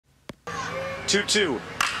2-2.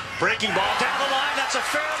 Breaking ball down the line. That's a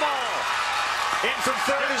fair ball. In from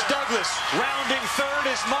third is Douglas. Rounding third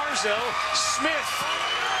is Marzo. Smith.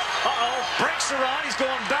 Breaks the run. He's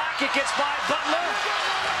going back. It gets by Butler.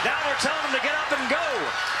 Now they're telling him to get up and go.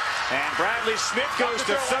 And Bradley Smith goes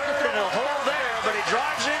to third and a hole there, but he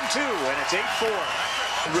drives in two, and it's 8-4.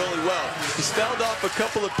 Really well. He fouled off a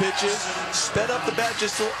couple of pitches, sped up the bat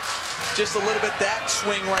just a little bit. That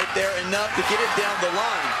swing right there, enough to get it down the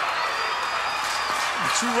line.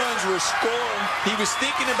 2 runs were scored. He was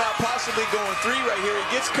thinking about possibly going 3 right here. He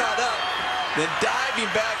gets caught up, then diving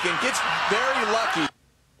back and gets very lucky.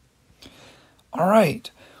 All right,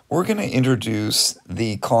 we're going to introduce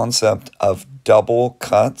the concept of double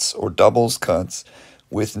cuts or doubles cuts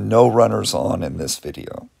with no runners on in this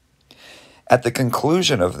video. At the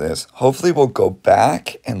conclusion of this, hopefully we'll go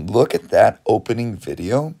back and look at that opening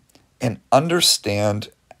video and understand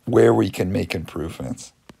where we can make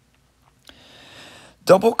improvements.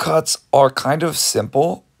 Double cuts are kind of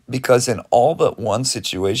simple because in all but one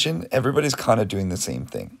situation, everybody's kind of doing the same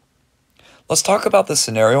thing. Let's talk about the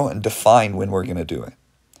scenario and define when we're going to do it.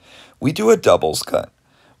 We do a doubles cut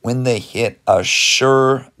when they hit a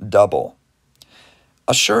sure double.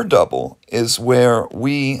 A sure double is where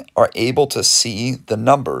we are able to see the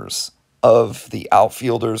numbers of the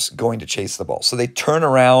outfielders going to chase the ball. So they turn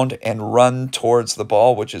around and run towards the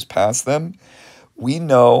ball, which is past them. We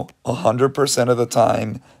know 100% of the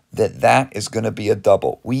time that that is going to be a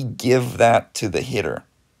double. We give that to the hitter.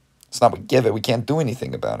 It's not we give it. We can't do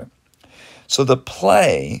anything about it. So the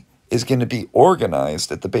play is going to be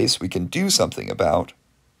organized at the base we can do something about,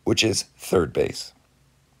 which is third base.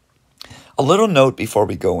 A little note before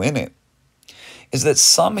we go in it is that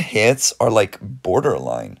some hits are like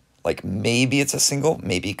borderline. Like maybe it's a single,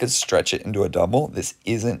 maybe you could stretch it into a double. This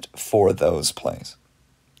isn't for those plays.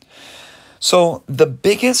 So the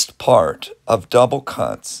biggest part of double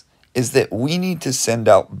cuts is that we need to send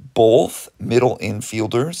out both middle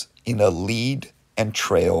infielders in a lead and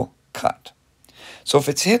trail cut. So if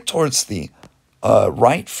it's hit towards the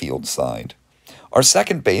right field side, our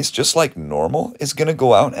second base, just like normal, is going to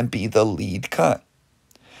go out and be the lead cut.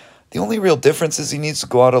 The only real difference is he needs to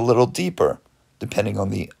go out a little deeper, depending on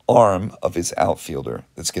the arm of his outfielder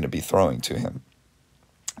that's going to be throwing to him.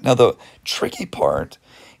 Now, the tricky part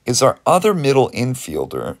is our other middle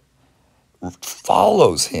infielder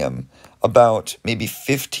follows him about maybe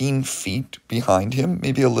 15 feet behind him,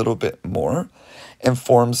 maybe a little bit more, and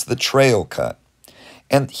forms the trail cut.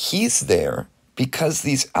 And he's there because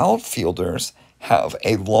these outfielders have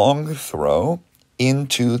a long throw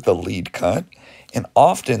into the lead cut, and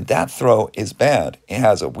often that throw is bad. It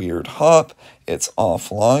has a weird hop, it's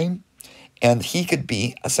offline, and he could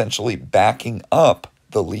be essentially backing up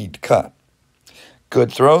the lead cut.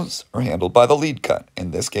 Good throws are handled by the lead cut,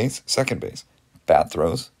 in this case, second base. Bad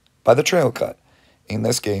throws by the trail cut, in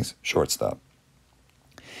this case, shortstop.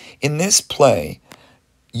 In this play,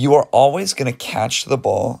 you are always going to catch the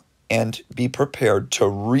ball and be prepared to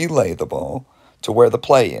relay the ball to where the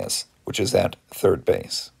play is, which is at third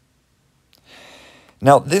base.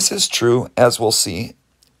 Now, this is true, as we'll see,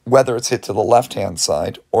 whether it's hit to the left-hand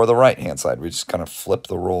side or the right-hand side. We just kind of flip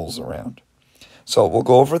the roles around. So we'll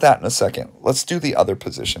go over that in a second. Let's do the other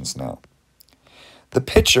positions now. The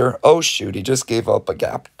pitcher, oh shoot, he just gave up a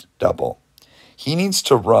gap double. He needs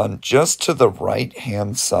to run just to the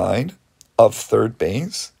right-hand side of third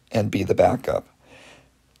base and be the backup.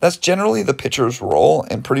 That's generally the pitcher's role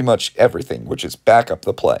in pretty much everything, which is back up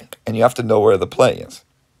the play. And you have to know where the play is.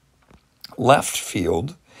 Left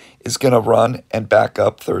field is going to run and back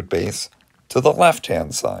up third base to the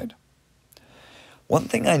left-hand side. One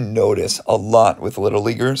thing I notice a lot with Little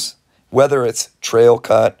Leaguers, whether it's trail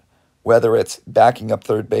cut, whether it's backing up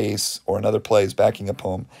third base or another play is backing up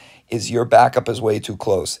home, is your backup is way too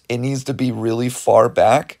close. It needs to be really far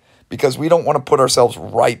back because we don't want to put ourselves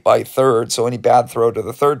right by third, so any bad throw to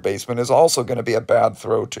the third baseman is also going to be a bad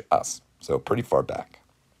throw to us. So pretty far back.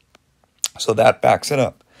 So that backs it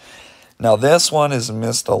up. Now this one is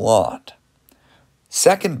missed a lot.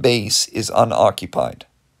 Second base is unoccupied.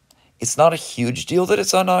 It's not a huge deal that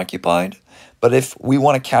it's unoccupied, but if we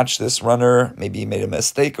want to catch this runner, maybe he made a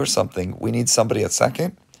mistake or something, we need somebody at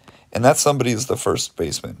second, and that somebody is the first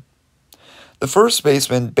baseman. The first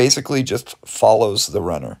baseman basically just follows the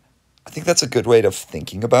runner. I think that's a good way of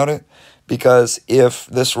thinking about it, because if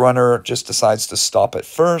this runner just decides to stop at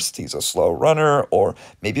first, he's a slow runner, or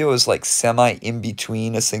maybe it was like semi in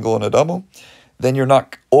between a single and a double, then you're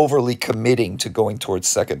not overly committing to going towards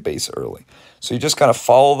second base early. So you just kind of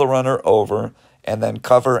follow the runner over and then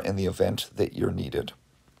cover in the event that you're needed.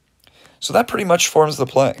 So that pretty much forms the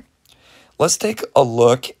play. let's take a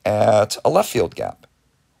look at a left field gap.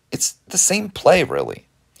 It's the same play, really.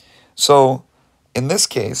 So in this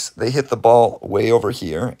case, they hit the ball way over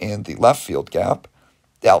here in the left field gap.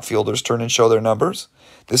 The outfielders turn and show their numbers.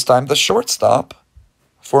 This time the shortstop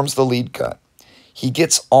forms the lead cut. He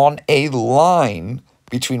gets on a line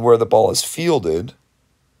between where the ball is fielded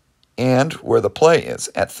and where the play is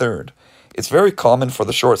at third. It's very common for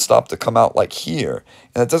the shortstop to come out like here,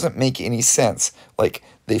 and it doesn't make any sense. Like,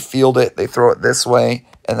 they field it, they throw it this way,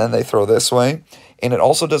 and then they throw this way. And it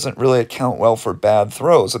also doesn't really account well for bad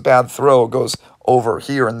throws. A bad throw goes over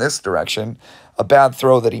here in this direction. A bad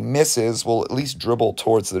throw that he misses will at least dribble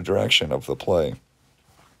towards the direction of the play.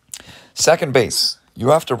 Second base, you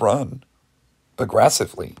have to run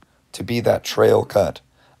aggressively to be that trail cut.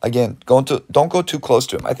 Again, don't go too close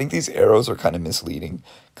to him. I think these arrows are kind of misleading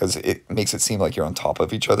because it makes it seem like you're on top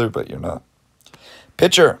of each other, but you're not.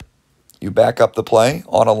 Pitcher, you back up the play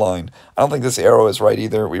on a line. I don't think this arrow is right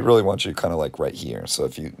either. We really want you kind of like right here. So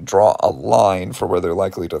if you draw a line for where they're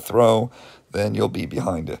likely to throw, then you'll be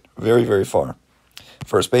behind it very, very far.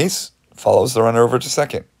 First base follows the runner over to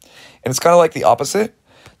second. And it's kind of like the opposite.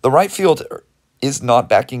 The right fielder is not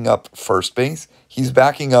backing up first base. He's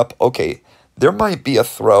backing up, okay, there might be a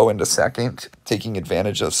throw into second, taking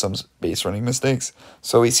advantage of some base running mistakes.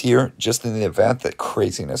 So he's here just in the event that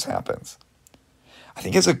craziness happens. I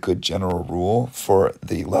think it's a good general rule for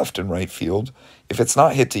the left and right field. If it's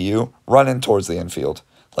not hit to you, run in towards the infield.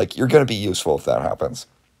 Like, you're going to be useful if that happens.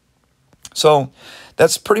 So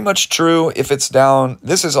that's pretty much true if it's down.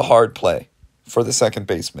 This is a hard play for the second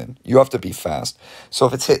baseman. You have to be fast. So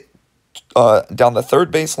if it's hit down the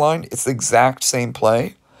third baseline, it's the exact same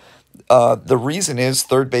play. The reason is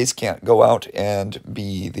third base can't go out and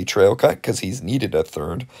be the trail cut because he's needed at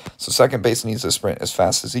third. So second base needs to sprint as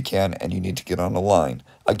fast as he can, and you need to get on a line.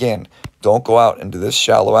 Again, don't go out into this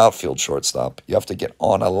shallow outfield shortstop. You have to get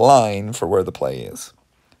on a line for where the play is.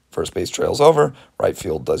 First base trails over. Right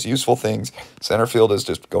field does useful things. Center field is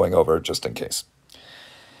just going over just in case.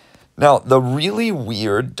 Now, the really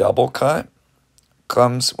weird double cut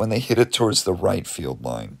comes when they hit it towards the right field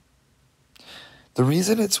line. The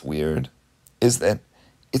reason it's weird is that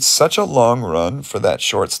it's such a long run for that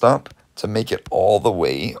shortstop to make it all the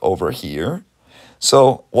way over here.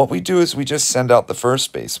 So what we do is we just send out the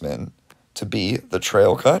first baseman to be the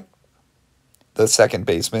trail cut, the second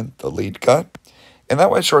baseman, the lead cut, and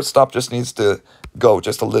that way shortstop just needs to go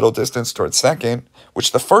just a little distance towards second,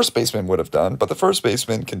 which the first baseman would have done, but the first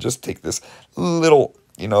baseman can just take this little,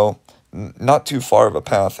 not too far of a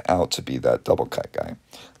path out to be that double cut guy.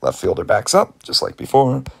 Left fielder backs up, just like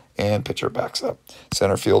before, and pitcher backs up.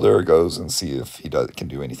 Center fielder goes and see if he can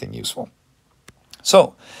do anything useful.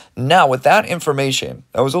 So now with that information,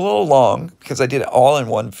 that was a little long because I did it all in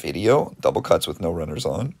one video, double cuts with no runners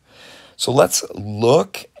on. So let's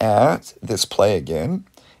look at this play again,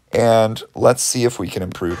 and let's see if we can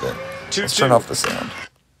improve it. Let's turn off the sound.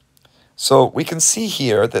 So we can see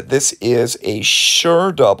here that this is a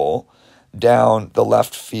sure double down the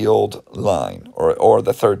left field line or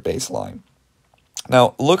the third base line.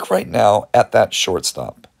 Now look right now at that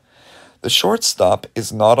shortstop. The shortstop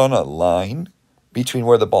is not on a line between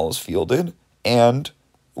where the ball is fielded and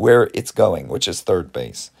where it's going, which is third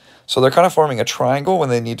base. So they're kind of forming a triangle when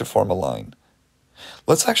they need to form a line.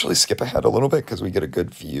 Let's actually skip ahead a little bit because we get a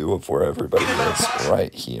good view of where everybody is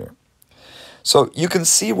right here. So you can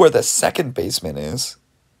see where the second baseman is.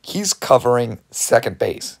 He's covering second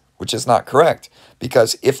base, which is not correct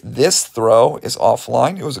because if this throw is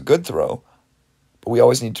offline, it was a good throw, but we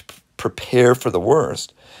always need to prepare for the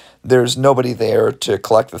worst. There's nobody there to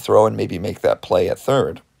collect the throw and maybe make that play at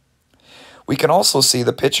third. We can also see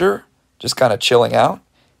the pitcher just kind of chilling out.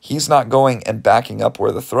 He's not going and backing up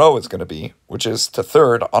where the throw is going to be, which is to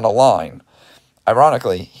third on a line.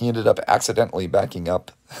 Ironically, he ended up accidentally backing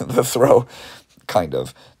up the throw, kind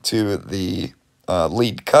of, to the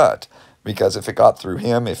lead cut. Because if it got through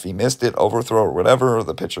him, if he missed it, overthrow or whatever,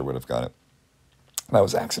 the pitcher would have got it. That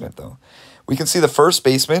was accident, though. We can see the first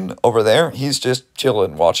baseman over there. He's just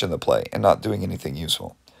chilling, watching the play, and not doing anything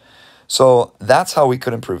useful. So that's how we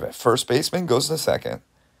could improve it. First baseman goes to second.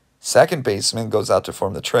 Second baseman goes out to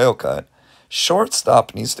form the trail cut.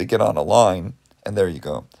 Shortstop needs to get on a line, and there you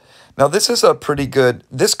go. Now, this is a pretty good...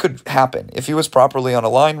 This could happen. If he was properly on a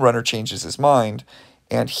line, runner changes his mind,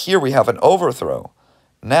 and here we have an overthrow.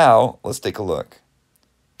 Now, let's take a look.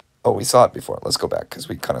 Oh, we saw it before. Let's go back because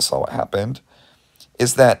we kind of saw what happened.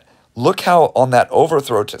 Is that, look how on that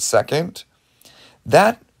overthrow to second,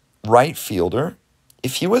 that right fielder,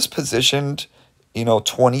 if he was positioned,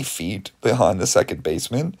 20 feet behind the second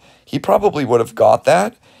baseman, he probably would have got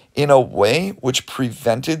that, in a way which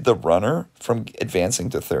prevented the runner from advancing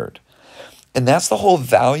to third. And that's the whole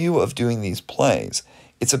value of doing these plays.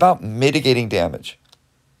 It's about mitigating damage.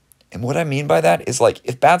 And what I mean by that is, like,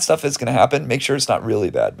 if bad stuff is going to happen, make sure it's not really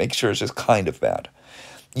bad. Make sure it's just kind of bad.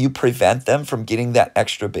 You prevent them from getting that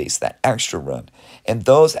extra base, that extra run. And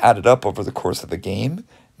those added up over the course of a game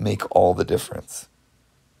make all the difference.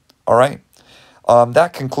 All right.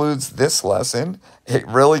 That concludes this lesson. It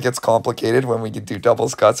really gets complicated when we do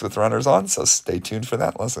doubles cuts with runners on, so stay tuned for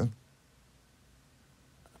that lesson.